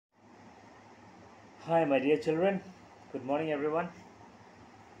Hi, my dear children. Good morning, everyone.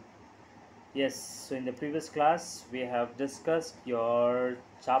 Yes, so in the previous class, we have discussed your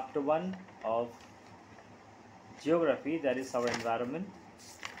chapter 1 of geography, that is our environment,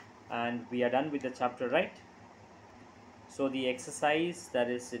 and we are done with the chapter, right? So, the exercise that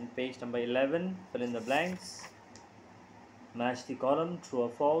is in page number 11, fill in the blanks, match the column, true or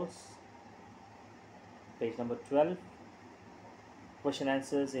false, page number 12, question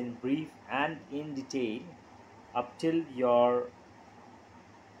answers in brief and in detail up till your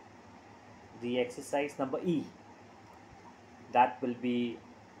the exercise number E. That will be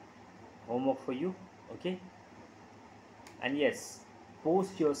homework for you, okay? And yes,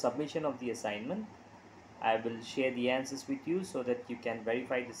 post your submission of the assignment. I will share the answers with you so that you can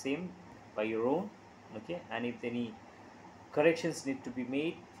verify the same by your own, okay? And if any corrections need to be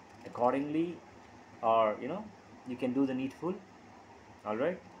made accordingly, or you can do the needful. All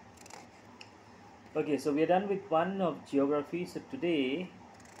right, okay, so we are done with one of geography. So today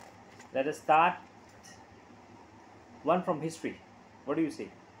let us start one from history. What do you say?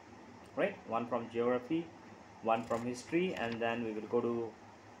 Right, one from geography, one from history, and then we will go to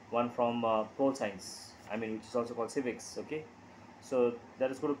one from pole science, which is also called civics. Okay, so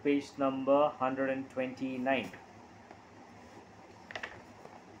let us go to page number 129.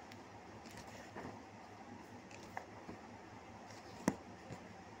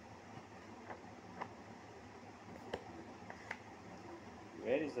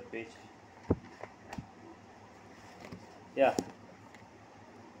 Where is the page? Yeah.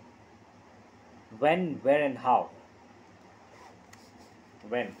 When, where, and how.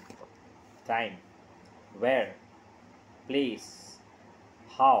 When, time. Where, place.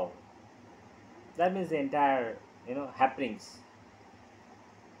 How. That means the entire happenings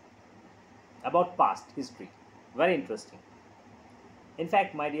about past history. Very interesting. In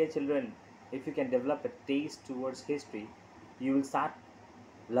fact, my dear children, if you can develop a taste towards history, you will start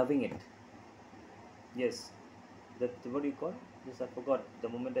loving it. Yes, that what do you call? Yes, I forgot. The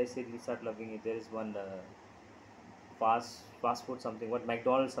moment I said you start loving it, there is one fast food something. What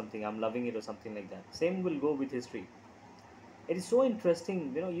McDonald's something? I'm loving it or something like that. Same will go with history. It is so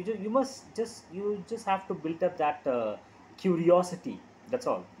interesting. You just have to build up that curiosity. That's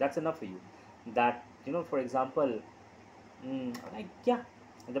all. That's enough for you. That for example, like yeah,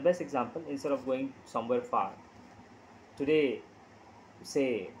 the best example, instead of going somewhere far today,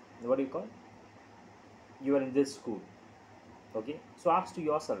 say, what do you call? You are in this school. Okay, so ask to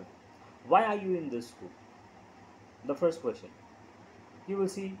yourself, why are you in this school? The first question, you will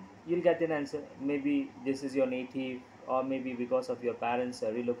see, you'll get an answer. Maybe this is your native, or maybe because of your parents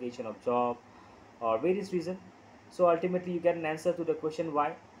relocation of job, or various reason. So ultimately you get an answer to the question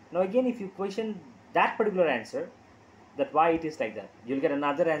why. Now again, if you question that particular answer, that why it is like that, you'll get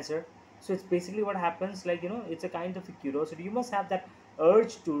another answer. So it's basically what happens, like it's a kind of a curiosity. You must have that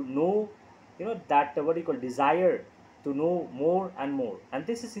urge to know, that what do you call, desire to know more and more. And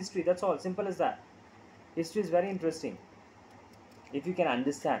this is history. That's all, simple as that. History is very interesting. If you can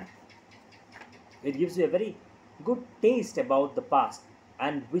understand, it gives you a very good taste about the past,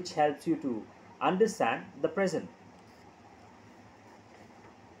 and which helps you to understand the present.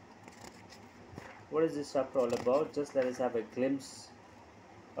 What is this chapter all about? Just let us have a glimpse.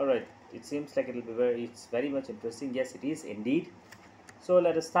 All right, it seems like it's very much interesting. Yes, it is indeed. So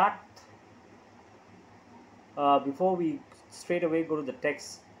let us start. Before we straight away go to the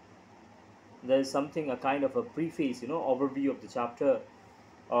text, there is something, a kind of a preface, overview of the chapter,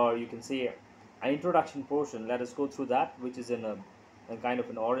 or you can say an introduction portion. Let us go through that, which is in a kind of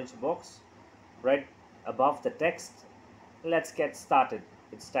an orange box right above the text. Let's get started.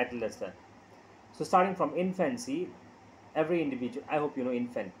 It's titled as that. So starting from infancy, every individual, I hope you know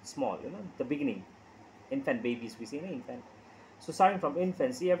infant, small, the beginning, infant babies, we say infant. So starting from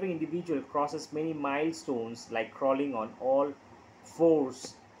infancy, every individual crosses many milestones, like crawling on all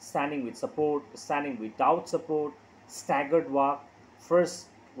fours, standing with support, standing without support, staggered walk, first,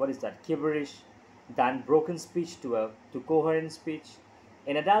 what is that, gibberish, then broken speech to coherent speech.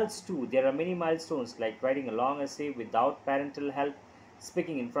 In adults too, there are many milestones, like writing a long essay without parental help,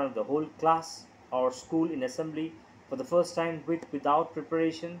 speaking in front of the whole class or school in assembly for the first time without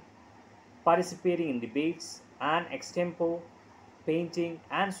preparation, participating in debates and extempo, painting,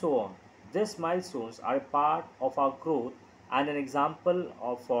 and so on. These milestones are a part of our growth and an example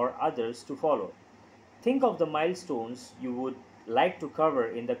for others to follow. Think of the milestones you would like to cover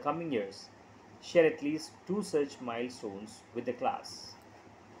in the coming years. Share at least two such milestones with the class.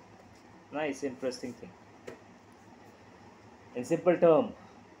 Nice, interesting thing. In simple term,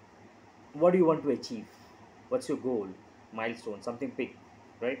 what do you want to achieve? What's your goal? Milestone, something big,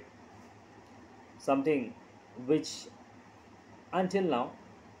 right? something which until now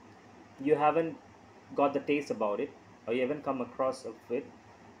you haven't got the taste about it, or you haven't come across of it,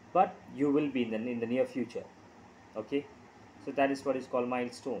 but you will be in the near future. Okay, so that is what is called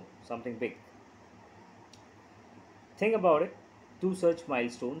milestone, something big. Think about it. Two such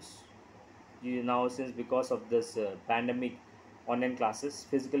milestones, you now, since because of this pandemic, online classes,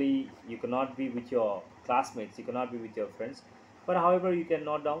 physically you cannot be with your classmates, you cannot be with your friends, but however you can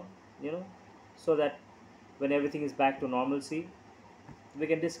note down, you know, so that when everything is back to normalcy, we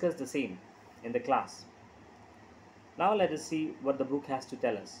can discuss the same in the class. Now let us see what the book has to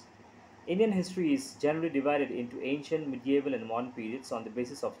tell us. Indian history is generally divided into ancient, medieval, and modern periods on the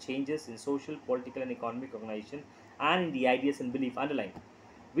basis of changes in social, political, and economic organization and in the ideas and belief underlying.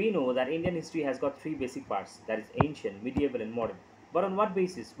 We know that Indian history has got three basic parts, that is ancient, medieval, and modern. But on what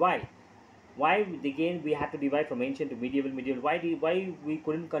basis? Why? Why again we had to divide from ancient to medieval, medieval? Why we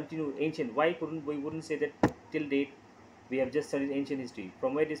couldn't continue ancient? Why couldn't we wouldn't say that till date we have just studied ancient history?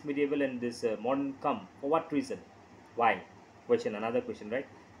 From where this medieval and this modern come? For what reason? Why? Question, another question, right?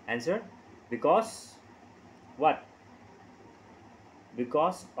 Answer: because what?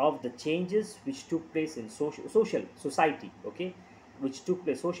 Because of the changes which took place in social society. Okay, which took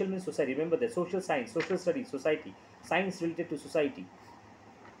place. Social means society. Remember that social science, social studies, society, science related to society.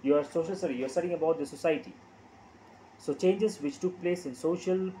 Your social study, you're studying about the society. So changes which took place in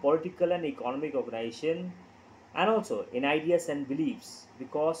social, political, and economic organization, and also in ideas and beliefs.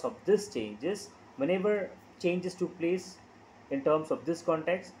 Because of this changes, whenever changes took place in terms of this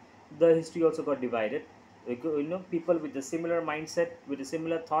context, the history also got divided. People with the similar mindset, with a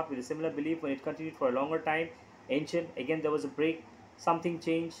similar thought, with a similar belief, when it continued for a longer time, ancient, again there was a break, something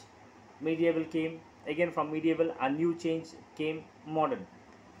changed, medieval came, again from medieval a new change came, modern.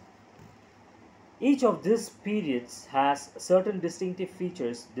 Each of these periods has certain distinctive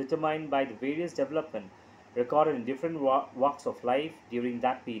features determined by the various development recorded in different walks of life during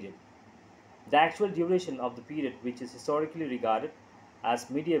that period. The actual duration of the period, which is historically regarded as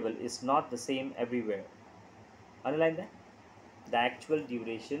medieval, is not the same everywhere. Underline that. The actual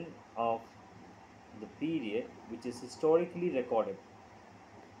duration of the period, which is historically recorded.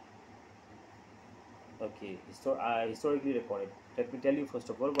 Okay, historically recorded. Let me tell you first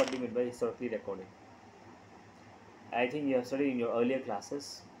of all what do you mean by historically recorded. I think you have studied in your earlier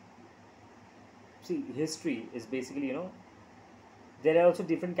classes. See, history is basically, there are also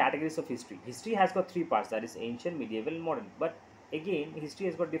different categories of history. History has got three parts, that is ancient, medieval, and modern. But again, history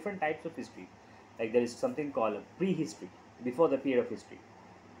has got different types of history. Like there is something called a prehistory, before the period of history,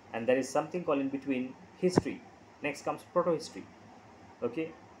 and there is something called in between history. Next comes proto-history.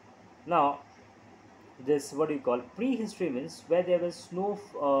 Okay. Now, this what do you call prehistory means where there was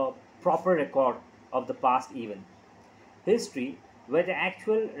no proper record of the past event. History, where the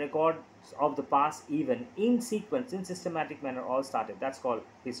actual records of the past event in sequence, in systematic manner, all started. That's called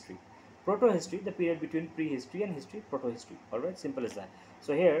history. Proto-history, the period between prehistory and history, proto-history. Alright, simple as that.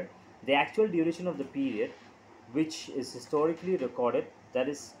 So here, the actual duration of the period, which is historically recorded, that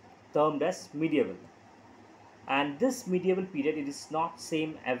is termed as medieval. And this medieval period, it is not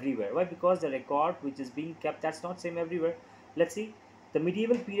same everywhere. Why? Because the record which is being kept, that's not same everywhere. Let's see. The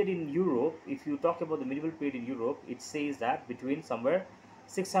medieval period in Europe, if you talk about the medieval period in Europe, it says that between somewhere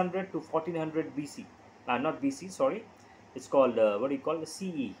 600 to 1400 BC. Not BC, sorry. It's called, what do you call,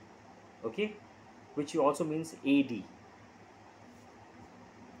 CE. Okay? Which also means AD.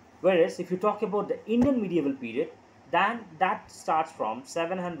 Whereas, if you talk about the Indian medieval period, then that starts from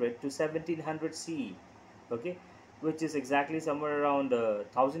 700 to 1700 CE. Okay? Which is exactly somewhere around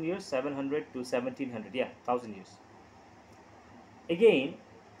 1000 years, 700 to 1700. Yeah, 1000 years. Again,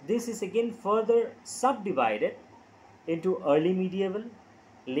 this is again further subdivided into early medieval,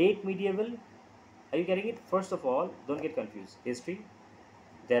 late medieval. Are you getting it? First of all, don't get confused. History,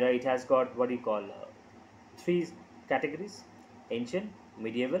 it has got what you call three categories: ancient,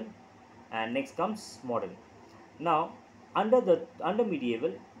 medieval, and next comes modern. Now, under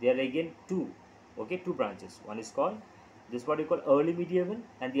medieval, there are again two, okay, two branches. One is called this what you call early medieval,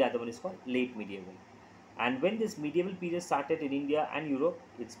 and the other one is called late medieval. And when this medieval period started in India and Europe,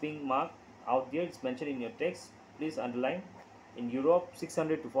 it's being marked out there, it's mentioned in your text, please underline. In Europe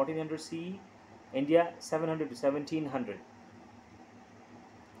 600 to 1400 CE, India 700 to 1700.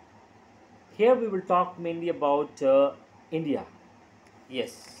 Here we will talk mainly about India.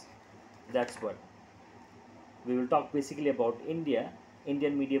 Yes, that's what we will talk basically about India,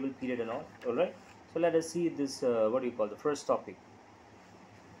 Indian medieval period and all. Alright, so let us see this what do you call the first topic.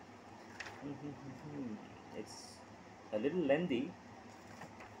 It's a little lengthy.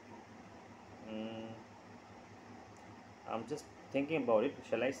 I'm just thinking about it,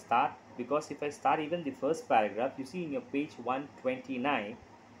 shall I start? Because if I start even the first paragraph, you see in your page 129,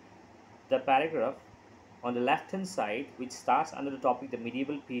 the paragraph on the left hand side, which starts under the topic the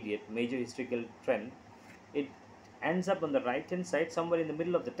medieval period, major historical trend, it ends up on the right hand side somewhere in the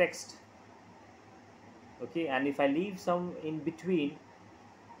middle of the text. Okay, and if I leave some in between,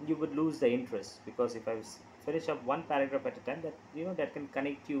 you would lose the interest, because if I finish up one paragraph at a time, that that can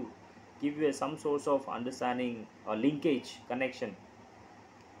connect you, give you some source of understanding or linkage connection.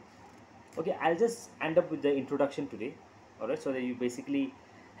 Okay, I'll just end up with the introduction today. All right, so that you basically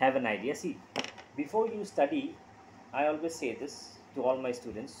have an idea. See, before you study, I always say this to all my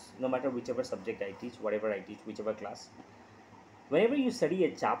students, no matter whichever subject I teach, whatever I teach, whichever class. Whenever you study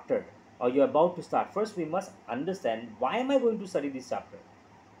a chapter or you're about to start, first we must understand, why am I going to study this chapter?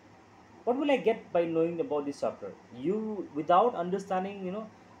 What will I get by knowing about this chapter? You, without understanding,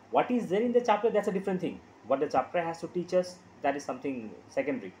 what is there in the chapter, that's a different thing. What the chapter has to teach us, that is something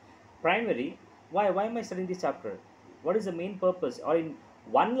secondary. Primary, why am I studying this chapter? What is the main purpose? Or in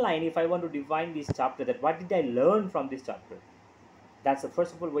one line, if I want to define this chapter, that what did I learn from this chapter? That's the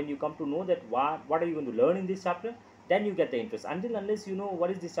first of all, when you come to know that what are you going to learn in this chapter, then you get the interest. Until unless you know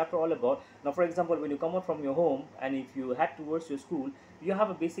what is this chapter all about. Now, for example, when you come out from your home and if you head towards your school, you have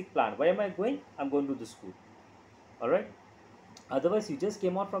a basic plan. Where am I going? I'm going to the school. All right. Otherwise, you just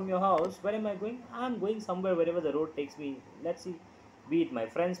came out from your house. Where am I going? I'm going somewhere, wherever the road takes me. Let's see, be it my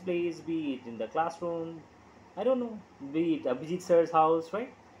friend's place, be it in the classroom, I don't know, be it Abhijit sir's house,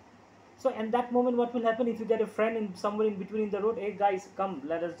 right? So, and that moment, what will happen if you get a friend in somewhere in between the road? Hey guys, come,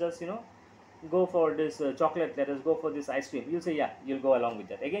 let us just go for this chocolate. Let us go for this ice cream. You'll say yeah, you'll go along with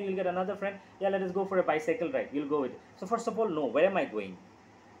that. Again, you'll get another friend. Yeah, let us go for a bicycle ride. You'll go with it. So first of all, know where am I going?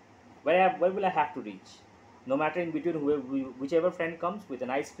 Where will I have to reach? No matter in between whichever friend comes with an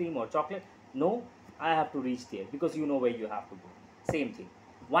ice cream or chocolate, no, I have to reach there, because you know where you have to go. Same thing.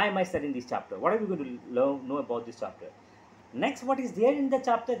 Why am I studying this chapter? What are we going to know about this chapter? Next, what is there in the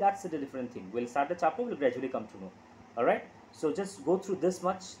chapter, that's a different thing. We'll start the chapter, we'll gradually come to know. All right, so just go through this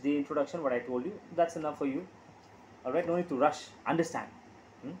much, the introduction, what I told you, that's enough for you. All right, no need to rush. Understand.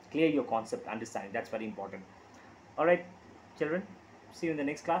 Clear your concept, understanding, that's very important. All right, children, see you in the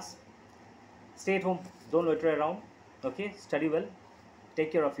next class. Stay at home, don't loiter around. Okay, study well,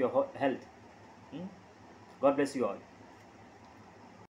 take care of your health. God bless you all.